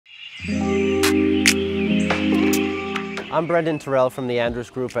I'm Brendan Terrell from the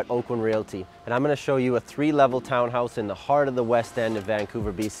Andrews Group at Oakland Realty, and I'm going to show you a 3-level townhouse in the heart of the West End of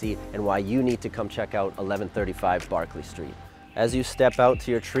Vancouver, BC, and why you need to come check out 1135 Barclay Street. As you step out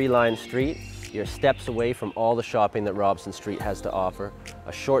to your tree-lined street, you're steps away from all the shopping that Robson Street has to offer,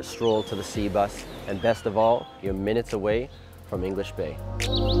 a short stroll to the seabus, and best of all, you're minutes away from English Bay.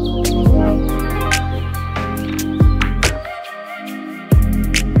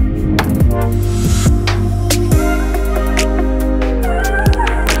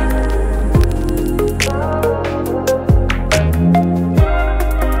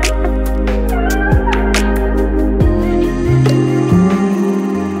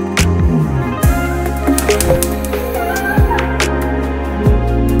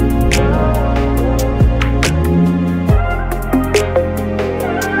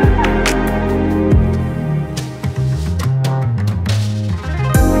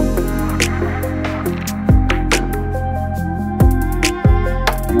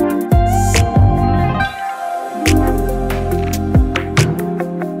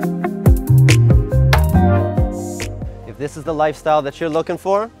 If this is the lifestyle that you're looking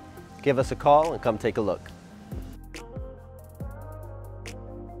for, give us a call and come take a look.